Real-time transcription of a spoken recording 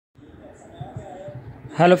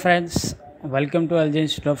Hello friends, welcome to LG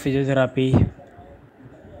Institute of Physiotherapy.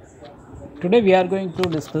 Today we are going to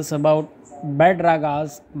discuss about bed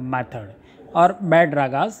ragaz method or bed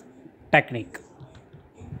ragaz technique.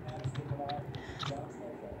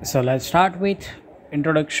 So let's start with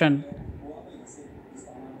introduction.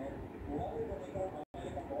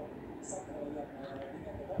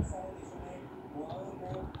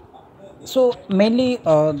 So mainly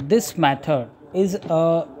this method is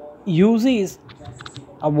uses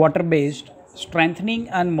a water-based strengthening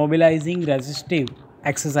and mobilizing resistive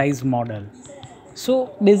exercise model.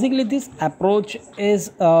 So basically this approach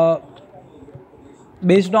is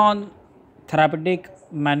based on therapeutic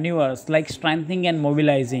maneuvers like strengthening and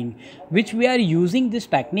mobilizing, which we are using this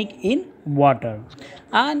technique in water,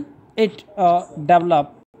 and it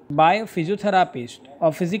developed by a physiotherapist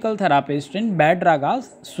or physical therapist in Bad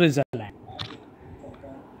Ragaz, Switzerland.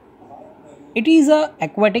 It is a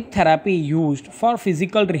aquatic therapy used for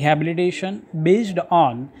physical rehabilitation based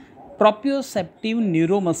on proprioceptive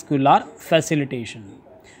neuromuscular facilitation,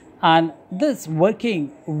 and this working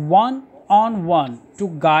one on one to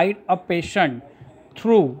guide a patient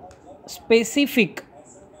through specific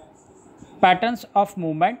patterns of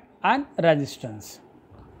movement and resistance.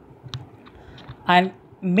 And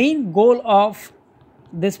main goal of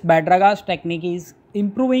this Badragas technique is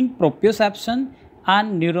improving proprioception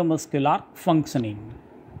and neuromuscular functioning.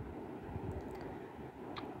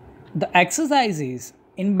 The exercises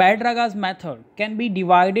in Badragas method can be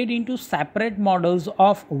divided into separate models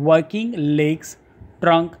of working legs,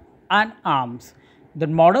 trunk and arms. The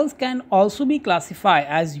models can also be classified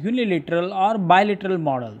as unilateral or bilateral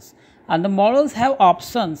models, and the models have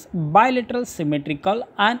options bilateral, symmetrical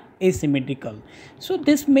and asymmetrical. So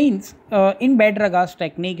this means in Badragas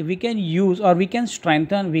technique we can use or we can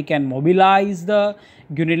strengthen, we can mobilize the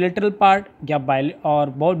unilateral part or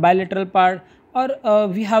bilateral part, or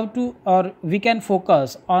we have to or we can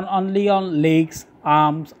focus on only on legs,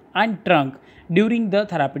 arms and trunk during the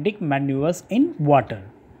therapeutic maneuvers in water.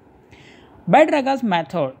 Badragas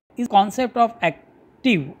method is concept of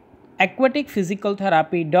active aquatic physical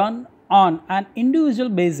therapy done on an individual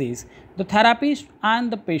basis, the therapist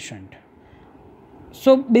and the patient.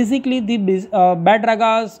 So basically the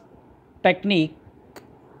Badragas technique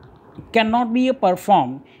cannot be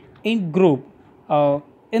performed in group.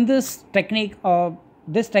 In this technique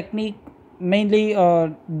mainly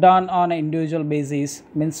done on an individual basis,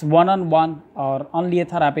 means one on one or only a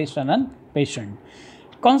therapist and a patient.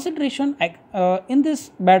 Concentration in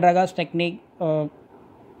this Badragas technique,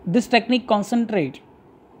 this technique concentrate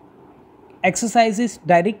exercises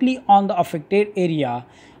directly on the affected area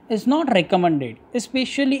is not recommended,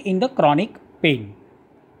 especially in the chronic pain.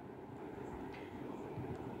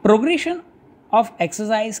 Progression of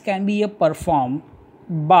exercise can be performed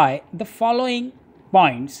by the following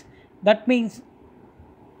points. That means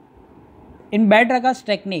in Badragas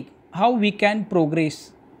technique, how we can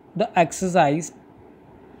progress the exercise.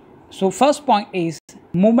 So first point is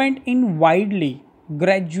movement in widely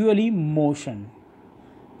gradually motion.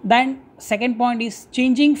 Then second point is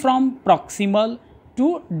changing from proximal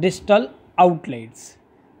to distal outlets.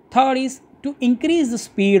 Third is to increase the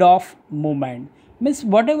speed of movement. Means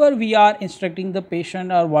whatever we are instructing the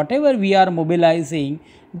patient or whatever we are mobilizing,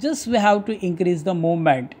 just we have to increase the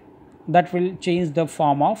movement. That will change the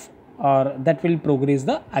form of or that will progress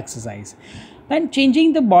the exercise. Then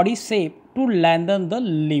changing the body shape to lengthen the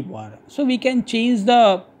lever. So we can change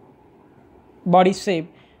the body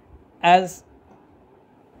shape as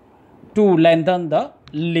to lengthen the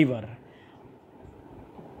lever.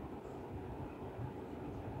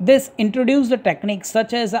 This introduced the techniques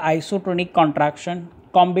such as isotonic contraction,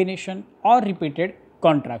 combination or repeated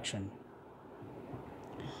contraction.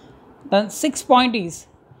 The sixth point is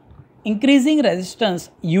increasing resistance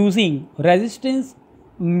using resistance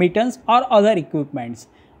mittens or other equipments.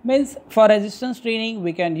 Means for resistance training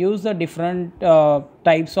we can use the different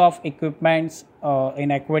types of equipments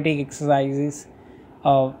in aquatic exercises.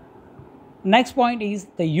 Next point is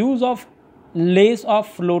the use of lace of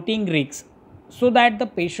floating rigs so that the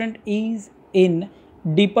patient is in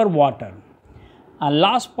deeper water. And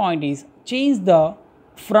last point is change the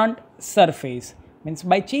front surface. Means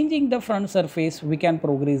by changing the front surface we can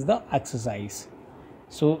progress the exercise.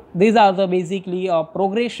 So these are the basically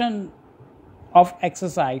progression of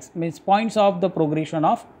exercise, means points of the progression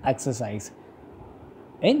of exercise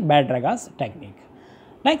in Badragas technique.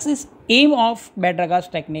 Next is aim of Badragas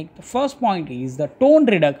technique. The first point is the tone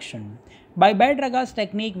reduction. By Badragas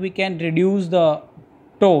technique we can reduce the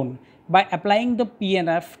tone by applying the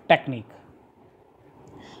PNF technique.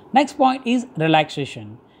 Next point is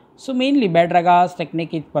relaxation. So mainly bed ragaz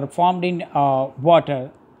technique is performed in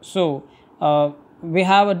water. So we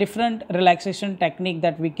have a different relaxation technique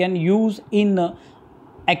that we can use in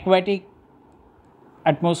aquatic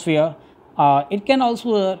atmosphere. It can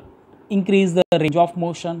also increase the range of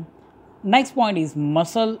motion. Next point is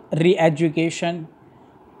muscle re-education.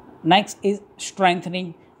 Next is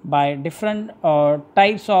strengthening by different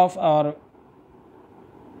types of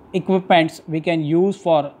equipments we can use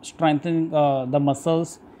for strengthening the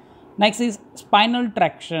muscles. Next is spinal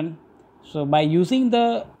traction. So by using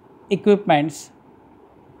the equipments,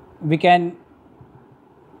 we can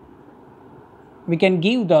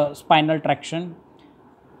give the spinal traction.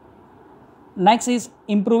 Next is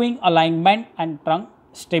improving alignment and trunk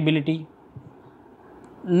stability.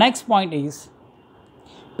 Next point is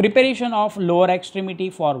preparation of lower extremity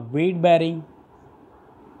for weight bearing.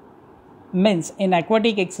 Means in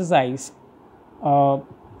aquatic exercise, uh,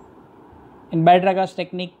 in bed ragaz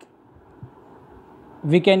technique,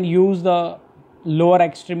 we can use the lower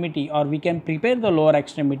extremity, or we can prepare the lower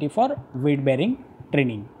extremity for weight bearing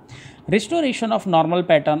training. Restoration of normal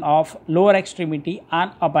pattern of lower extremity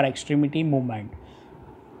and upper extremity movement.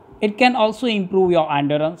 It can also improve your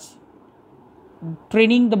endurance.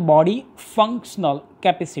 Training the body functional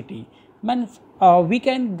capacity means we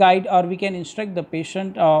can guide or we can instruct the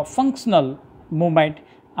patient functional movement,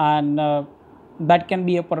 and that can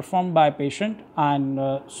be performed by patient, and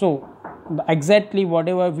so exactly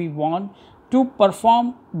whatever we want to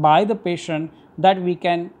perform by the patient, that we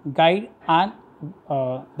can guide, and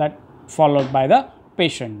that followed by the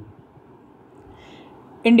patient.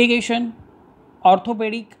 Indication: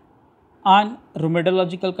 orthopedic and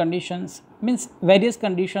rheumatological conditions. Means various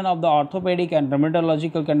condition of the orthopedic and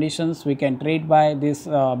rheumatological conditions we can treat by this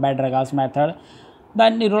bed ragaz method.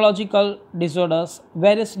 Then neurological disorders,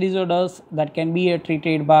 various disorders that can be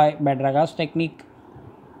treated by bed ragaz technique.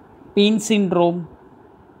 Pain syndrome,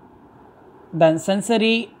 then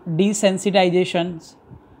sensory desensitizations,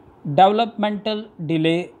 developmental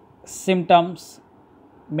delay symptoms,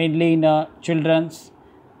 mainly in children's.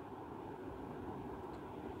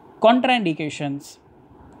 Contraindications: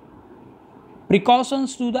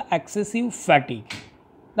 precautions to the excessive fatigue,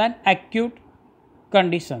 then acute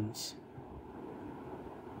conditions,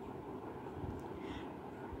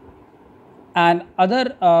 and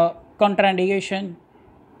other contraindication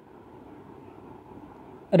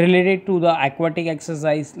related to the aquatic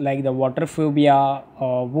exercise, like the water phobia,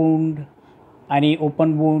 wound, any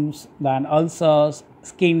open wounds, then ulcers,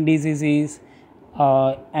 skin diseases,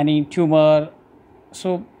 any tumor.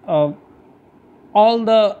 So all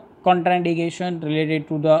the contraindication related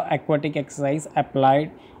to the aquatic exercise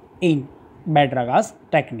applied in bed ragaz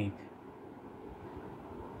technique.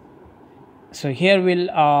 So here we'll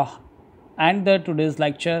end the today's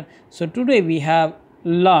lecture. So today we have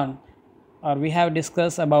learned, or we have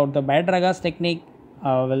discussed about the bed ragaz technique.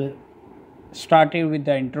 We'll started with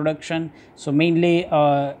the introduction. So mainly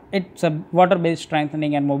it's a water based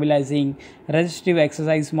strengthening and mobilizing resistive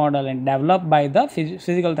exercise model, and developed by the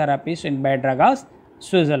physical therapist in bed ragaz,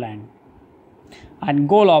 Switzerland. And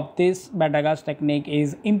goal of this bed ragaz technique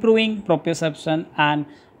is improving proprioception and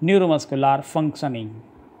neuromuscular functioning.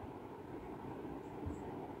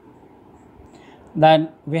 Then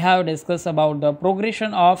we have discussed about the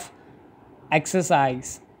progression of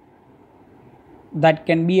exercise that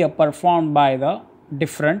can be performed by the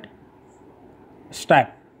different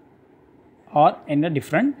step or in the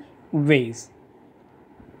different ways.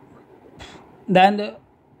 Then the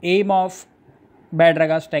aim of bed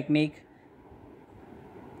ragaz technique,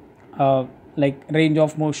 like range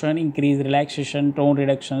of motion, increase relaxation, tone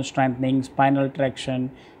reduction, strengthening, spinal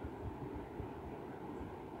traction.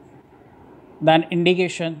 Then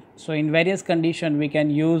indication: so in various conditions we can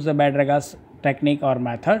use the bed ragaz technique or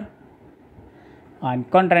method. And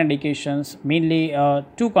contraindications, mainly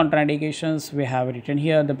two contraindications we have written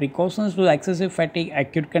here: the precautions to excessive fatigue,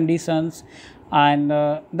 acute conditions, and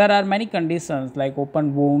there are many conditions like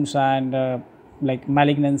open wounds and like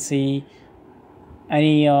malignancy,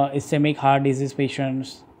 any ischemic heart disease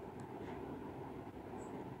patients.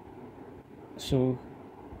 So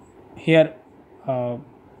here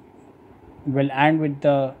we'll end with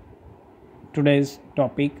the today's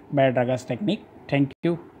topic, bed ragaz technique. Thank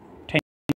you.